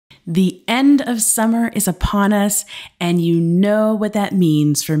The end of summer is upon us, and you know what that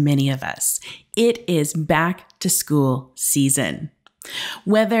means for many of us. It is back to school season.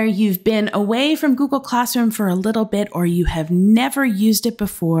 Whether you've been away from Google Classroom for a little bit or you have never used it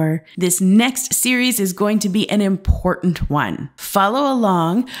before, this next series is going to be an important one. Follow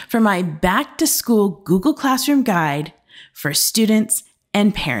along for my back to school Google Classroom guide for students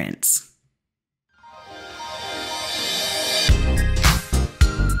and parents.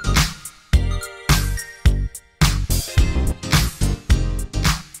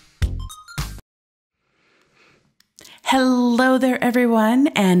 Hello there, everyone,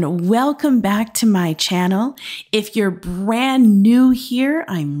 and welcome back to my channel. If you're brand new here,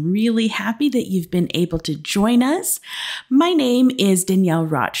 I'm really happy that you've been able to join us. My name is Danielle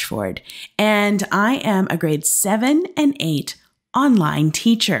Rochford, and I am a grade 7 and 8 online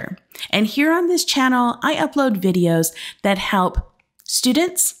teacher. And here on this channel, I upload videos that help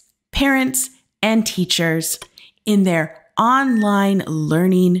students, parents, and teachers in their online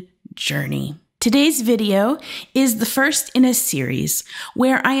learning journey. Today's video is the first in a series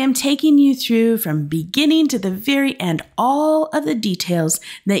where I am taking you through from beginning to the very end all of the details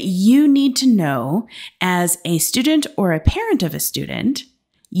that you need to know as a student or a parent of a student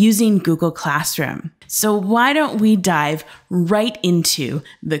using Google Classroom. So why don't we dive right into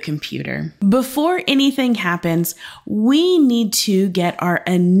the computer? Before anything happens, we need to get our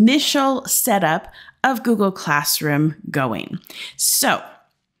initial setup of Google Classroom going. So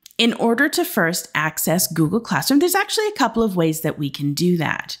in order to first access Google Classroom, there's actually a couple of ways that we can do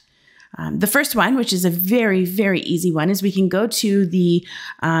that. The first one, which is a very, very easy one, is we can go to the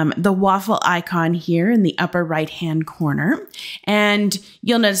waffle icon here in the upper right-hand corner. And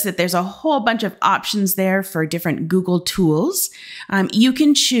you'll notice that there's a whole bunch of options there for different Google tools. You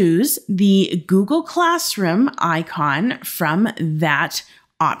can choose the Google Classroom icon from that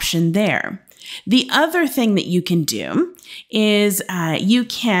option there. The other thing that you can do is you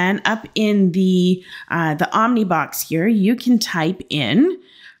can, up in the Omni box here, you can type in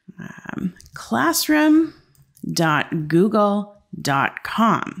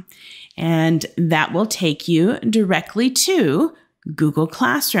classroom.google.com, and that will take you directly to Google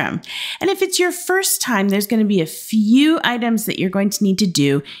Classroom. And if it's your first time, there's going to be a few items that you're going to need to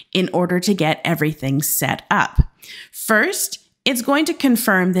do in order to get everything set up. First, it's going to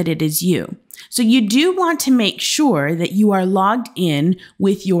confirm that it is you. So you do want to make sure that you are logged in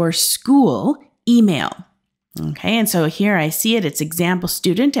with your school email. Okay, and so here I see it. It's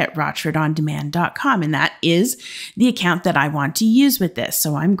examplestudent@rochfordondemand.com, and that is the account that I want to use with this.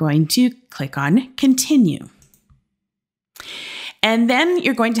 So I'm going to click on Continue. And then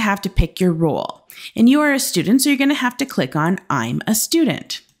you're going to have to pick your role. And you are a student, so you're going to have to click on I'm a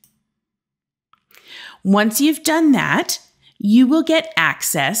student. Once you've done that, you will get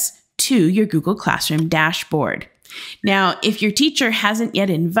access to your Google Classroom dashboard. Now, if your teacher hasn't yet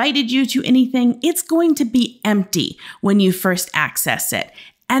invited you to anything, it's going to be empty when you first access it.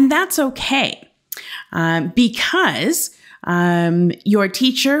 And that's okay, because your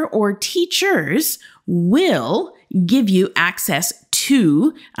teacher or teachers will give you access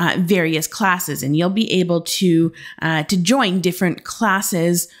to various classes, and you'll be able to join different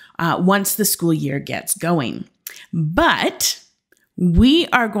classes once the school year gets going. But we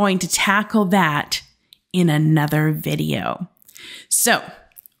are going to tackle that in another video. So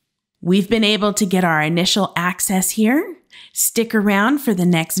we've been able to get our initial access here. Stick around for the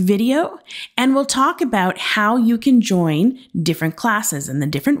next video, and we'll talk about how you can join different classes and the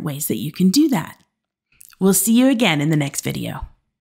different ways that you can do that. We'll see you again in the next video.